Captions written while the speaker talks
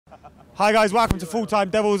Hi guys, welcome to Full Time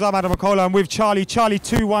Devils. I'm Adam McCullough. I'm with Charlie. Charlie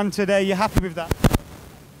 2-1 today. You happy with that?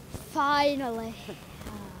 Finally.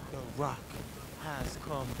 The Rock has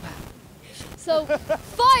come back. So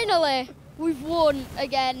finally we've won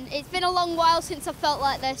again. It's been a long while since I felt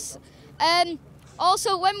like this.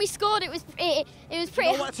 Also, when we scored, it was pretty.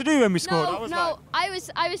 You know what to do when we scored? I was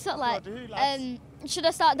sort of like, should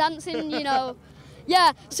I start dancing? You know,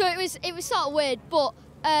 yeah. So it was sort of weird, but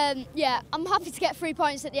yeah, I'm happy to get 3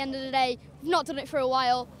 points at the end of the day. We've not done it for a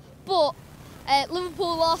while, but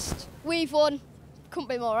Liverpool lost, we've won. Couldn't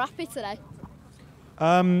be more happy today.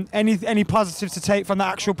 Any positives to take from the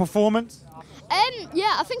actual performance?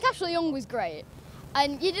 Yeah, I think Ashley Young was great.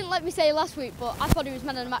 And you didn't let me say last week, but I thought he was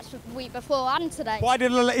man of the match the week before and today. Why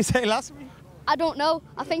didn't I let you say last week? I don't know.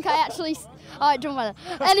 I think I actually... Oh, it doesn't matter.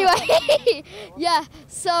 Anyway, yeah,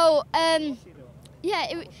 so,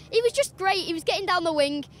 yeah, he was just great. He was getting down the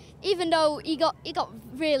wing, even though he got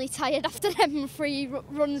really tired after them 3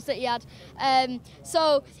 runs that he had.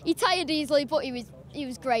 So he tired easily, but he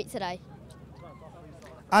was great today.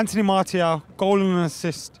 Anthony Martial, goal and an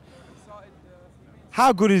assist.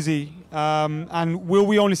 How good is he? And will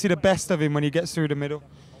we only see the best of him when he gets through the middle?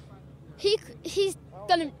 He's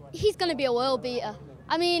gonna be a world beater.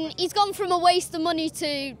 I mean, he's gone from a waste of money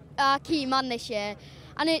to our key man this year,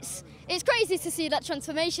 and it's crazy to see that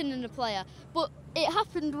transformation in a player. But it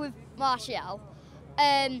happened with Martial.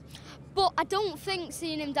 But I don't think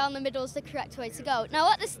seeing him down the middle is the correct way to go. Now,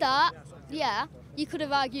 at the start, yeah, you could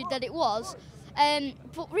have argued that it was.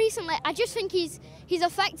 But recently, I just think he's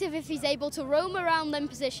effective if he's able to roam around them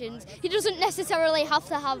positions. He doesn't necessarily have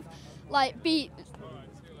to be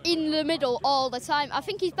in the middle all the time. I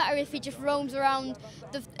think he's better if he just roams around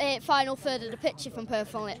the final third of the pitch, if I'm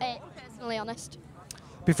personally honest.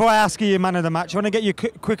 Before I ask you your man of the match, I want to get your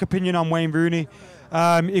quick opinion on Wayne Rooney.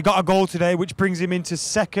 He got a goal today, which brings him into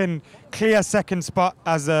clear second spot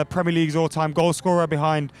as the Premier League's all-time goal scorer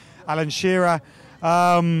behind Alan Shearer.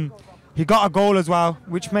 He got a goal as well,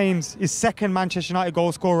 which means his second Manchester United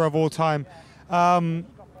goal scorer of all time.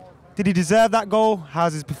 Did he deserve that goal?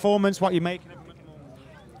 How's his performance? What are you making of him at the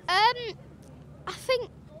moment? I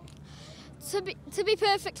think, to be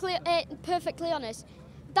perfectly honest,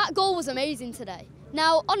 that goal was amazing today.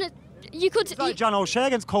 Now, you could... It's like John O'Shea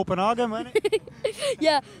against Copenhagen, wasn't it?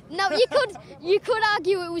 Yeah. Now, you could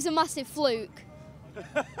argue it was a massive fluke.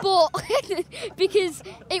 But because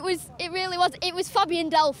it really was Fabian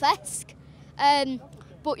Delph-esque.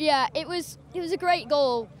 But yeah, it was a great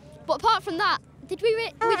goal. But apart from that,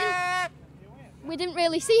 we didn't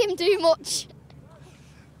really see him do much.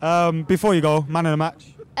 Before you go, man of the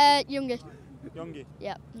match. Younger. Youngie.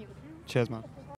 Yeah. Cheers, man.